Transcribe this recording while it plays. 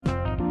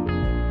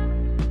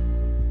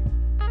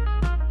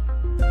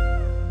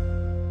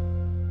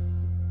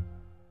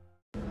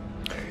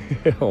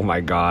Oh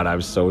my God,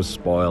 I'm so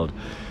spoiled.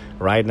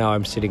 Right now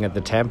I'm sitting at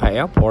the Tampa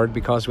airport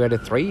because we had a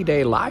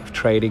 3-day live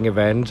trading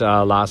event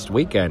last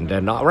weekend.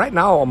 And right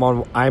now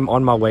I'm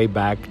on my way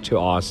back to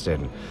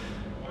Austin.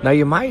 Now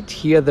you might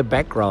hear the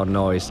background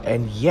noise.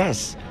 And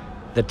yes,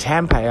 the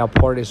Tampa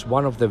airport is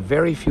one of the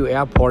very few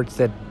airports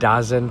that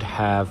doesn't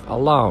have a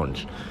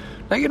lounge.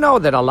 Now you know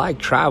that I like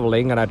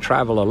traveling and I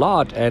travel a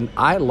lot, and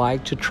I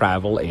like to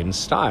travel in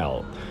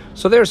style.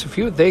 So there's a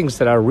few things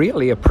that I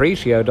really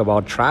appreciate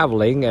about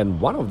traveling, and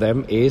one of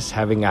them is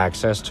having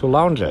access to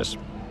lounges.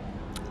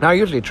 Now, I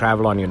usually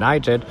travel on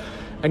United,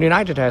 and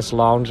United has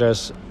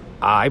lounges,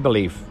 I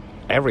believe,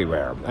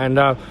 everywhere. And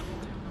I'm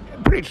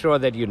pretty sure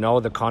that you know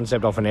the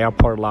concept of an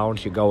airport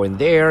lounge. You go in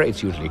there,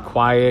 it's usually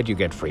quiet, you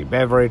get free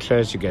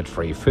beverages, you get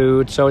free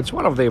food. So it's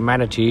one of the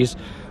amenities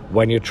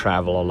when you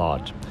travel a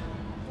lot.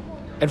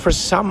 And for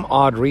some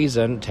odd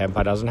reason,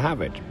 Tampa doesn't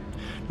have it.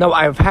 Now,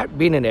 I've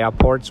been in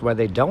airports where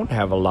they don't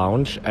have a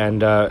lounge,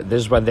 and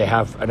this is when they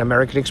have an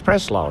American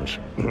Express lounge.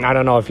 I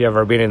don't know if you've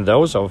ever been in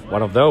those or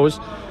one of those.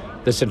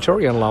 The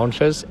Centurion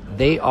lounges,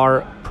 they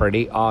are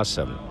pretty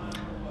awesome.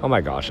 Oh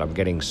my gosh, I'm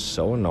getting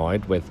so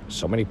annoyed with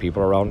so many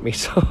people around me.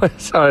 So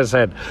I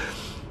said,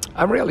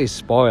 I'm really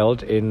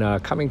spoiled in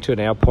coming to an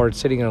airport,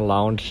 sitting in a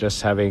lounge,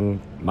 just having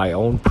my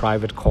own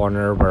private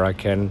corner where I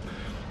can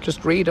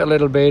just read a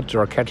little bit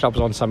or catch up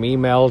on some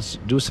emails,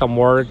 do some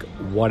work,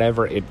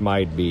 whatever it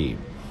might be.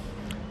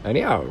 And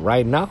yeah,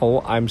 right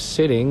now I'm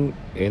sitting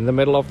in the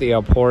middle of the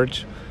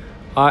airport.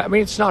 I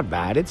mean, it's not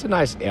bad. It's a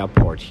nice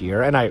airport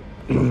here. And I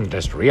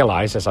just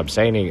realized as I'm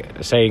saying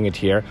it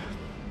here,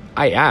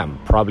 I am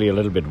probably a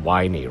little bit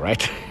whiny,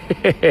 right?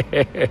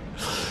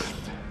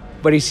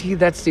 But you see,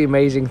 that's the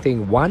amazing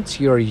thing. Once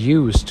you're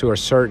used to a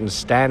certain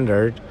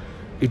standard,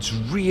 it's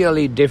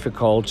really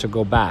difficult to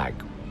go back.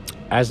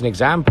 As an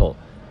example,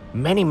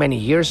 many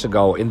years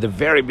ago, in the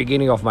very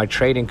beginning of my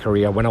trading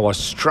career, when I was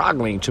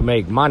struggling to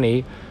make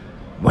money,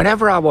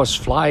 whenever I was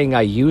flying,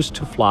 I used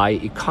to fly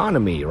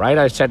economy, right?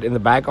 I sat in the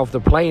back of the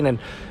plane and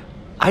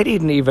I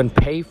didn't even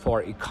pay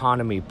for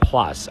economy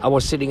plus. I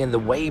was sitting in the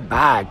way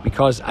back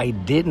because I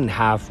didn't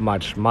have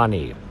much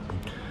money.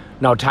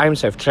 Now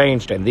times have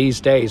changed, and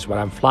these days when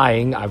I'm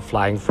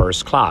flying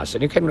first class,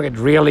 and you can get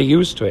really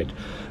used to it.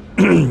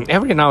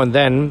 Every now and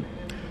then,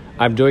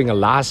 I'm doing a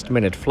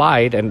last-minute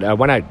flight, and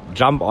when I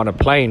jump on a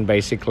plane,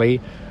 basically,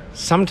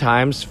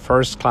 sometimes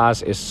first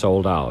class is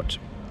sold out.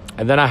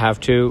 And then I have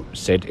to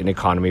sit in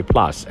economy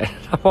plus. And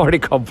I'm already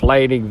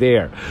complaining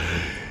there.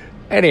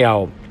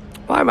 Anyhow,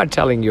 why am I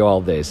telling you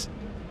all this?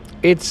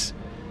 It's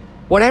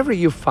whatever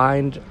you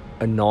find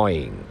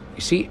annoying.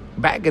 You see,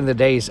 back in the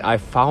days, I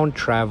found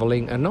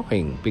traveling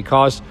annoying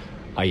because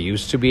I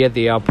used to be at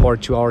the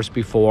airport 2 hours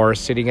before,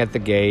 sitting at the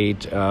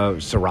gate,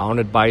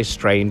 surrounded by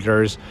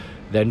strangers,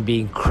 then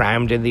being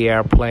crammed in the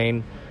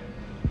airplane.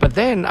 But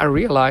then I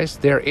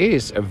realized there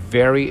is a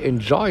very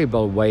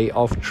enjoyable way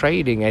of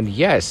trading. And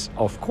yes,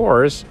 of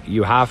course,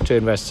 you have to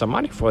invest some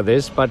money for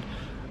this, but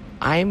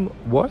I'm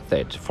worth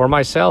it. For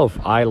myself,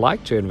 I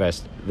like to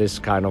invest this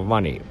kind of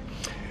money.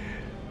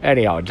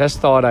 Anyhow, just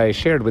thought I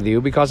shared with you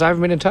because I've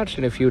been in touch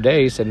in a few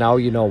days, and now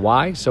you know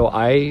why. So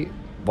I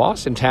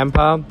was in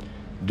Tampa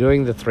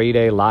doing the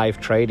 3-day live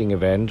trading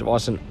event. It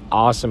was an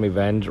awesome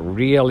event.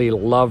 Really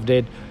loved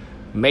it.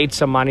 Made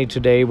some money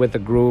today with the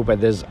group,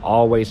 and this is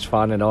always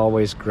fun and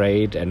always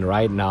great. And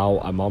right now,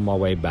 I'm on my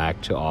way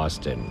back to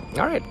Austin.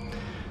 All right.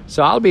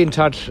 So I'll be in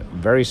touch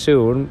very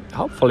soon,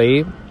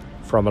 hopefully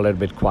from a little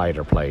bit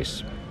quieter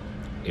place.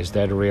 Is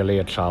that really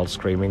a child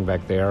screaming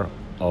back there?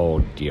 Oh,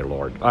 dear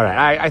Lord. All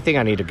right. I think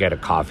I need to get a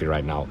coffee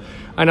right now.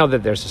 I know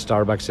that there's a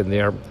Starbucks in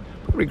there.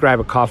 Probably grab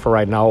a coffee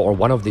right now, or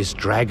one of these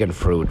dragon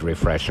fruit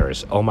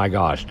refreshers. Oh, my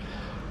gosh.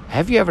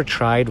 Have you ever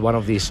tried one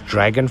of these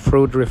dragon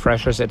fruit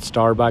refreshers at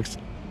Starbucks?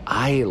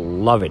 I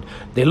love it.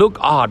 They look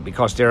odd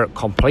because they're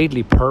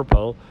completely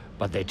purple,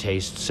 but they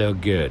taste so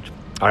good.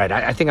 All right,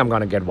 I think I'm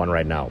going to get one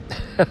right now.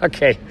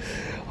 Okay,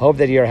 hope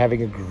that you're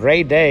having a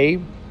great day,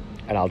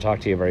 and I'll talk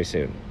to you very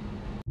soon.